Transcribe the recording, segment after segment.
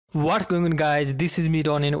What's going on, guys? This is me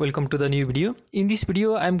Ron and welcome to the new video. In this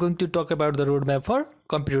video I'm going to talk about the roadmap for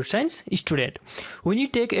computer science student. When you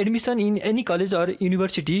take admission in any college or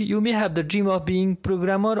university, you may have the dream of being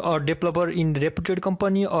programmer or developer in reputed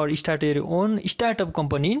company or start your own startup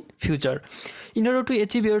company in future. In order to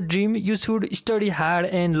achieve your dream, you should study hard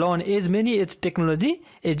and learn as many technology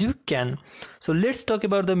as you can. So let's talk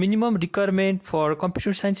about the minimum requirement for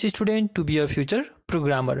computer science student to be a future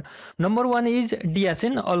programmer. Number one is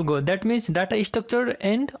DSN algo, that means data structure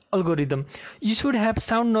and algorithm. You should have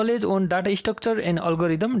sound knowledge on data structure and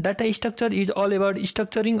algorithm. Data structure is all about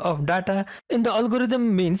structuring of data, and the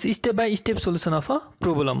algorithm means step-by-step solution of a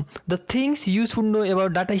problem. The things you should know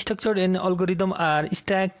about data structure and algorithm are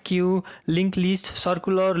stack, queue, linked list,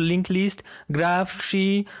 circular, linked list, graph,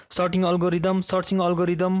 tree, sorting algorithm, searching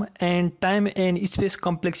algorithm, and time and space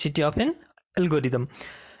complexity of an algorithm,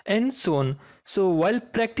 and so on. So while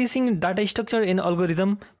practicing data structure and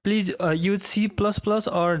algorithm, please use C++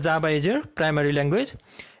 or Java as your primary language.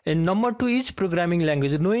 And number two is programming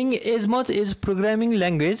language. Knowing as much as programming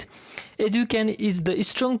language as you can is the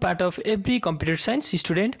strong part of every computer science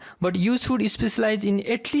student, but you should specialize in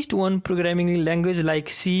at least one programming language like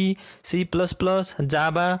C, C++,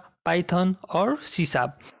 Java, Python or C#.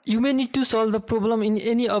 You may need to solve the problem in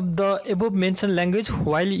any of the above mentioned language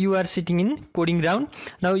while you are sitting in coding round.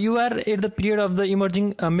 Now you are at the period of the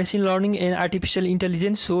emerging machine learning and artificial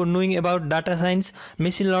intelligence, so knowing about data science,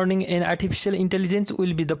 machine learning and artificial intelligence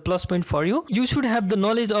will be the plus point for you. You should have the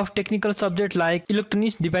knowledge of technical subjects like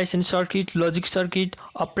electronics, device and circuit, logic circuit,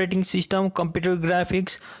 operating system, computer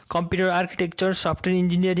graphics, computer architecture, software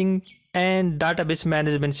engineering, and database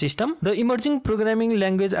management system. The emerging programming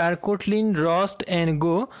languages are Kotlin, Rust and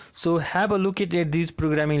Go, so have a look at these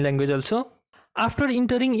programming language also. After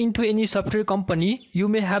entering into any software company, you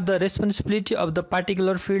may have the responsibility of the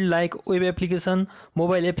particular field like web application,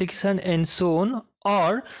 mobile application and so on,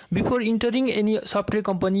 or before entering any software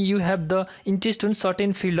company you have the interest in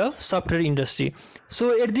certain field of software industry.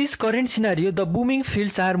 So at this current scenario, the booming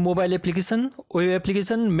fields are mobile application, web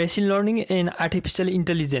application, machine learning and artificial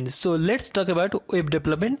intelligence. So let's talk about web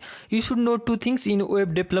development. You should know two things in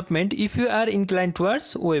web development if you are inclined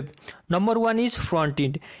towards web. Number one is front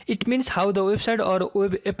end. It means how the website or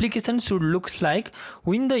web application should look like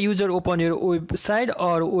when the user open your website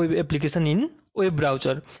or web application in web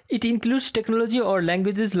browser. It includes technology or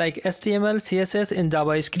languages like HTML, CSS and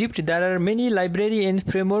JavaScript. There are many library and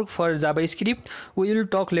framework for JavaScript. We will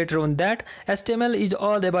talk later on that. HTML is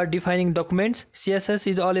all about defining documents. CSS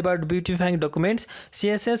is all about beautifying documents.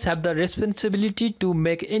 CSS have the responsibility to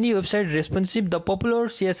make any website responsive. The popular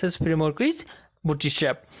CSS framework is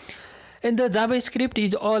Bootstrap. And the JavaScript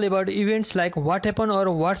is all about events like what happened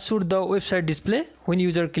or what should the website display when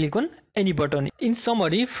user click on any button. In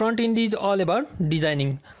summary, front end is all about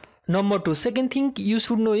designing. Number two, second thing you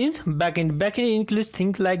should know is backend. Backend includes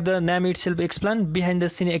things like the name itself explain behind the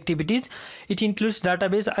scene activities. It includes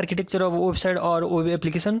database, architecture of website or web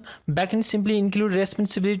application. Backend simply include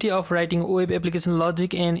responsibility of writing web application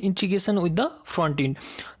logic and integration with the front end.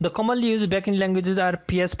 The commonly used backend languages are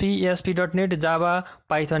PHP, ASP.NET, Java,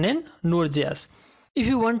 Python and Node.js. If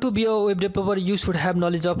you want to be a web developer, you should have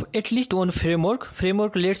knowledge of at least one framework.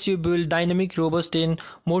 Framework lets you build dynamic, robust and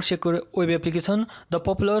more secure web application. The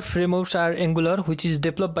popular frameworks are Angular, which is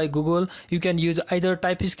developed by Google. You can use either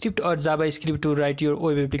TypeScript or JavaScript to write your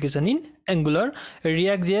web application in Angular.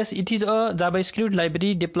 React.js, it is a JavaScript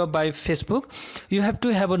library developed by Facebook. You have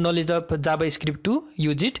to have a knowledge of JavaScript to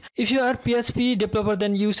use it. If you are PHP developer,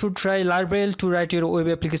 then you should try Laravel to write your web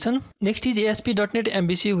application. Next is ASP.NET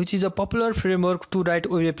MVC, which is a popular framework to write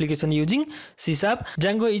web application using C#.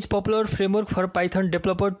 Django is popular framework for Python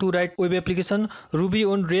developer to write web application. Ruby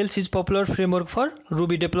on Rails is popular framework for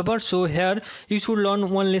Ruby developer. So here you should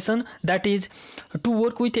learn one lesson, that is to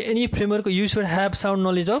work with any framework you should have sound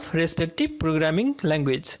knowledge of respective programming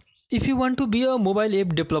language. If you want to be a mobile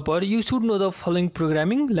app developer, you should know the following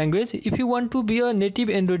programming language. If you want to be a native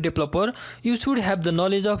Android developer, you should have the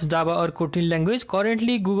knowledge of Java or Kotlin language.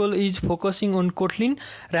 Currently, Google is focusing on Kotlin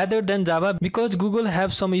rather than Java because Google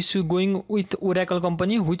have some issue going with Oracle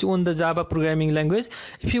company which own the Java programming language.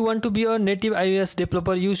 If you want to be a native iOS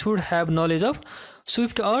developer, you should have knowledge of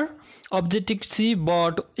Swift or Objective-C,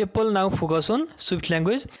 but Apple now focus on Swift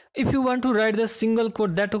language. If you want to write the single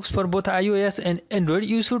code that works for both iOS and Android,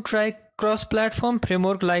 you should try cross-platform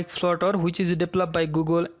framework like Flutter, which is developed by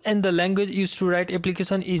Google, and the language used to write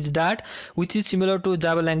application is Dart, which is similar to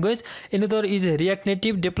Java language. Another is React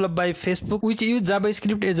Native, developed by Facebook, which use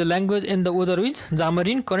JavaScript as a language, and the other is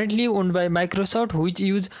Xamarin, currently owned by Microsoft, which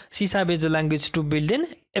use C# as a language to build an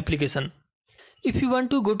application. If you want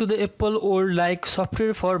to go to the Apple or like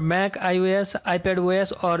software for Mac, iOS,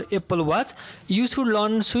 iPadOS or Apple Watch, you should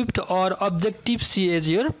learn Swift or Objective-C as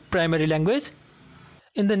your primary language.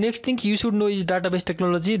 And the next thing you should know is database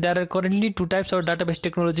technology. There are currently two types of database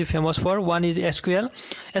technology famous for. One is SQL.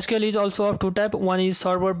 SQL is also of two types. One is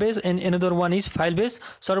server based and another one is file based.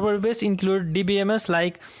 Server based include DBMS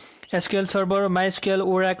like SQL Server, MySQL,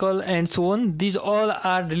 Oracle, and so on. These all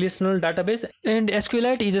are relational database. And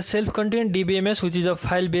SQLite is a self-contained DBMS, which is a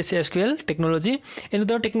file-based SQL technology.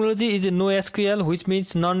 Another technology is NoSQL, which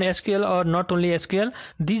means non-SQL or not only SQL.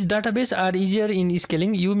 These databases are easier in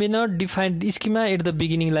scaling. You may not define schema at the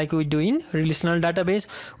beginning like we do in relational database.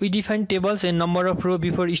 We define tables and number of rows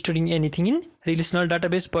before storing anything in relational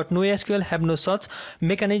database, but NoSQL have no such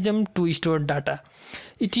mechanism to store data.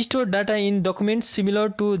 It stores data in documents similar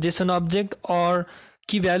to JSON object or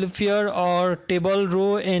key value pair or table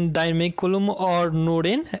row and dynamic column or node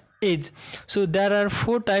and edge. So there are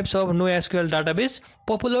four types of NoSQL database.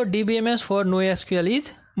 Popular DBMS for NoSQL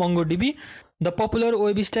is MongoDB. The popular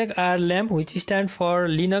web stack are LAMP, which stands for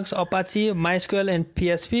Linux, Apache, MySQL and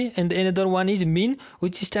PHP, and another one is Min,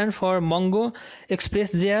 which stands for Mongo,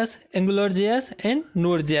 Express.js, AngularJS and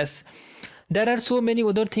Node.js. There are so many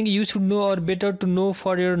other things you should know or better to know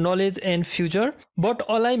for your knowledge and future. But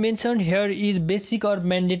all I mentioned here is basic or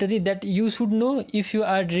mandatory that you should know if you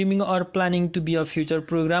are dreaming or planning to be a future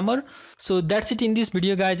programmer. So that's it in this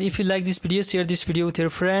video, guys. If you like this video, share this video with your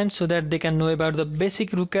friends so that they can know about the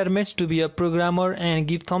basic requirements to be a programmer, and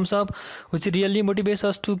give thumbs up, which really motivates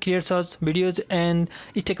us to create such videos and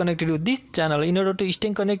stay connected with this channel. In order to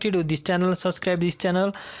stay connected with this channel, subscribe this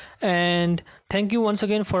channel. And thank you once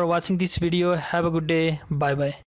again for watching this video. Have a good day. Bye bye.